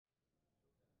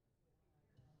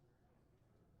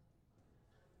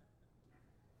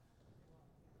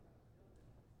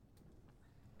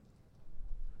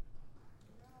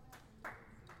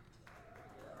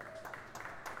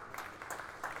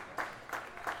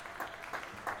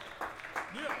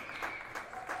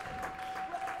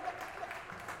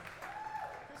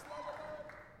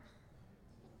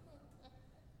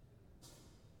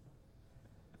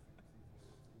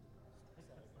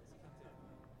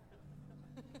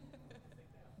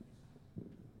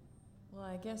Well,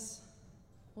 I guess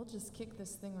we'll just kick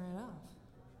this thing right off,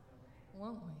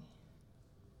 won't we?